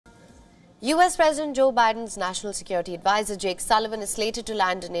US President Joe Biden's National Security Advisor Jake Sullivan is slated to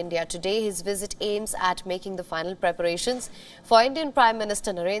land in India today. His visit aims at making the final preparations for Indian Prime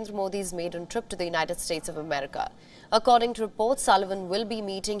Minister Narendra Modi's maiden trip to the United States of America. According to reports, Sullivan will be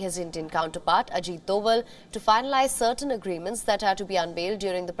meeting his Indian counterpart ICET Doval to finalize certain agreements that are to be unveiled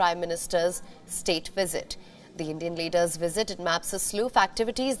during the Prime Minister's state visit. The Indian leader's visit maps a slew of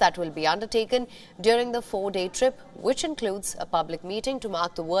activities that will be undertaken during the four-day trip, which includes a public meeting to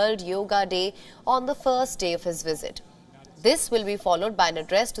mark the World Yoga Day on the first day of his visit. This will be followed by an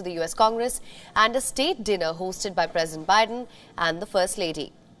address to the US Congress and a state dinner hosted by President Biden and the First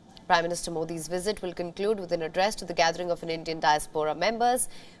Lady. Prime Minister Modi's visit will conclude with an address to the gathering of Indian diaspora members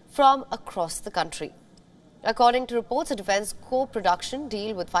from across the country. According to reports, a defense co-production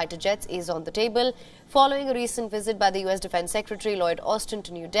deal with fighter jets is on the table. Following a recent visit by the US Defense Secretary Lloyd Austin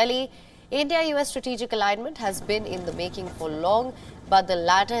to New Delhi, India-US strategic alignment has been in the making for long, but the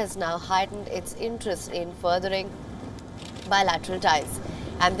latter has now heightened its interest in furthering bilateral ties.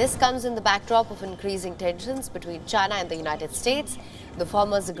 And this comes in the backdrop of increasing tensions between China and the United States, the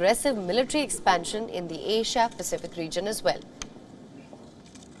former's aggressive military expansion in the Asia-Pacific region as well.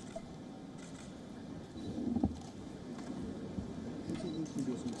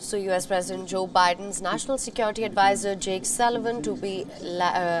 So, US President Joe Biden's National Security Advisor Jake Sullivan to be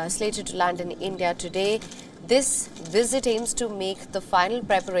slated to land in India today. This visit aims to make the final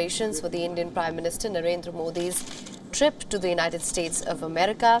preparations for the Indian Prime Minister Narendra Modi's trip to the United States of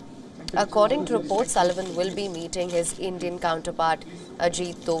America. According to reports, Sullivan will be meeting his Indian counterpart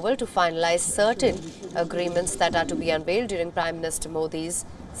ICET Doval to finalize certain agreements that are to be unveiled during Prime Minister Modi's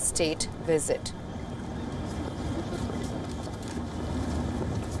state visit.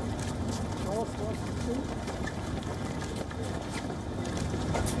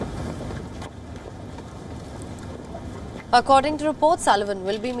 According to reports, Sullivan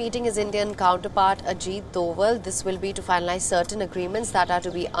will be meeting his Indian counterpart ICET Doval. This will be to finalize certain agreements that are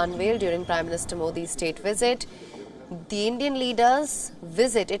to be unveiled during Prime Minister Modi's state visit. The Indian leader's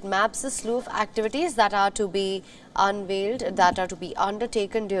visit, it maps a slew of activities that are to be unveiled, that are to be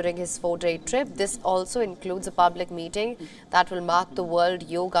undertaken during his four-day trip. This also includes a public meeting that will mark the World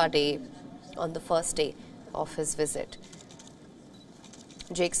Yoga Day on the first day of his visit.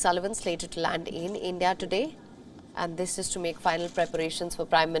 Jake Sullivan slated to land in India today, and this is to make final preparations for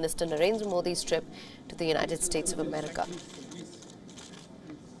Prime Minister Narendra Modi's trip to the United States of America.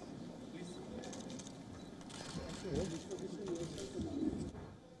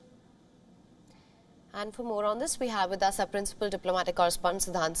 And for more on this, we have with us our principal diplomatic correspondent,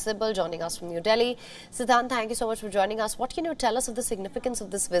 Siddhant Sibal, joining us from New Delhi. Siddhant, thank you so much for joining us. What can you tell us of the significance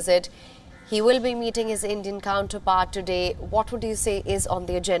of this visit? He will be meeting his Indian counterpart today. What would you say is on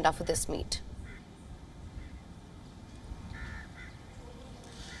the agenda for this meet?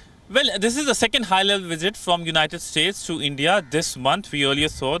 Well, this is the second high-level visit from United States to India this month. We earlier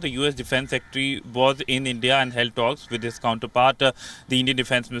saw the US Defense Secretary was in India and held talks with his counterpart, the Indian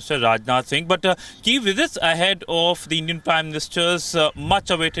Defense Minister Rajnath Singh. But key visits ahead of the Indian Prime Minister's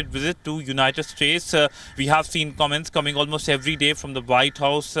much-awaited visit to United States. We have seen comments coming almost every day from the White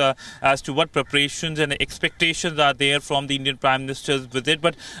House as to what preparations and expectations are there from the Indian Prime Minister's visit.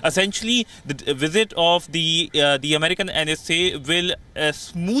 But essentially, the visit of the American NSA will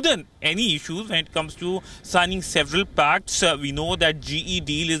smoothen any issues when it comes to signing several pacts. We know that GE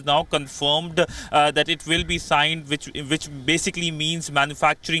deal is now confirmed that it will be signed, which basically means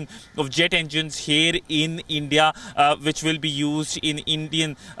manufacturing of jet engines here in India, which will be used in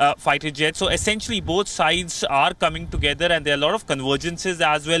Indian fighter jets. So essentially both sides are coming together, and there are a lot of convergences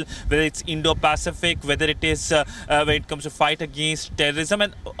as well, whether it's Indo-Pacific, whether it is when it comes to fight against terrorism,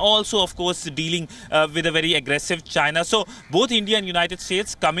 and also of course dealing with a very aggressive China. So both India and United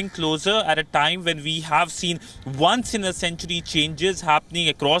States coming closer at a time when we have seen once-in-a-century changes happening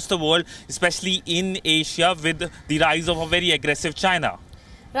across the world, especially in Asia, with the rise of a very aggressive China.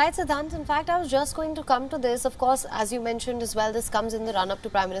 Right, Siddhant. In fact, I was just going to come to this. Of course, as you mentioned as well, this comes in the run-up to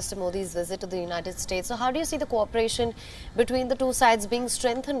Prime Minister Modi's visit to the United States. So how do you see the cooperation between the two sides being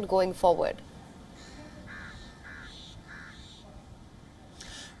strengthened going forward?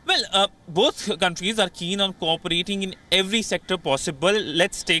 Well, both countries are keen on cooperating in every sector possible.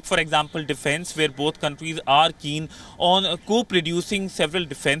 Let's take, for example, defense, where both countries are keen on co-producing several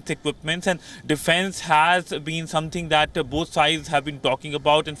defense equipments, and defense has been something that both sides have been talking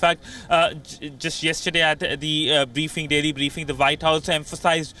about. In fact, just yesterday at the daily briefing, the White House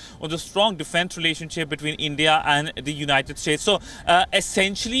emphasized on the strong defense relationship between India and the United States. So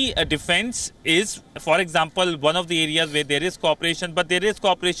essentially, defense is, for example, one of the areas where there is cooperation, but there is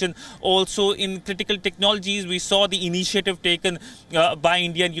cooperation also also in critical technologies. We saw the initiative taken by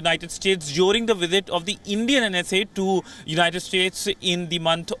India and United States during the visit of the Indian NSA to United States in the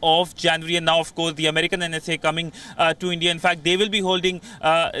month of January. And now, of course, the American NSA coming to India. In fact, they will be holding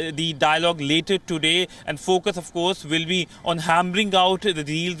the dialogue later today, and focus, of course, will be on hammering out the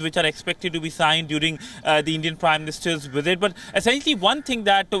deals which are expected to be signed during the Indian Prime Minister's visit. But essentially, one thing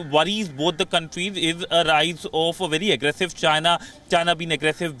that worries both the countries is a rise of a very aggressive China. China being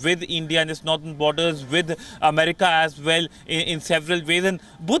aggressive with India and its northern borders, with America as well in several ways. And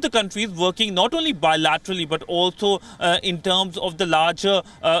both the countries working not only bilaterally but also in terms of the larger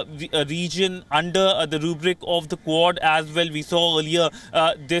region under the rubric of the Quad as well. We saw earlier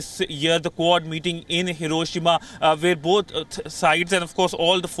this year the Quad meeting in Hiroshima, where both sides, and of course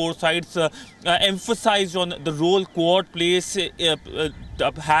all the four sides, emphasized on the role Quad plays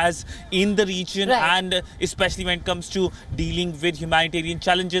has in the region, and especially when it comes to dealing with humanitarian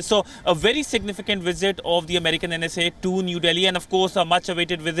challenges. So a very significant visit of the American NSA to New Delhi, and of course a much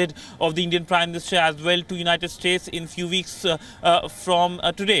awaited visit of the Indian Prime Minister as well to United States in few weeks from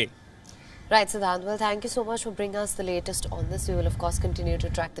today. Right, Siddhant. Well, thank you so much for bringing us the latest on this. We will, of course, continue to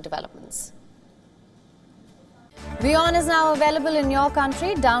track the developments. WION is now available in your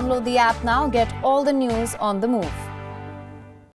country. Download the app now. Get all the news on the move.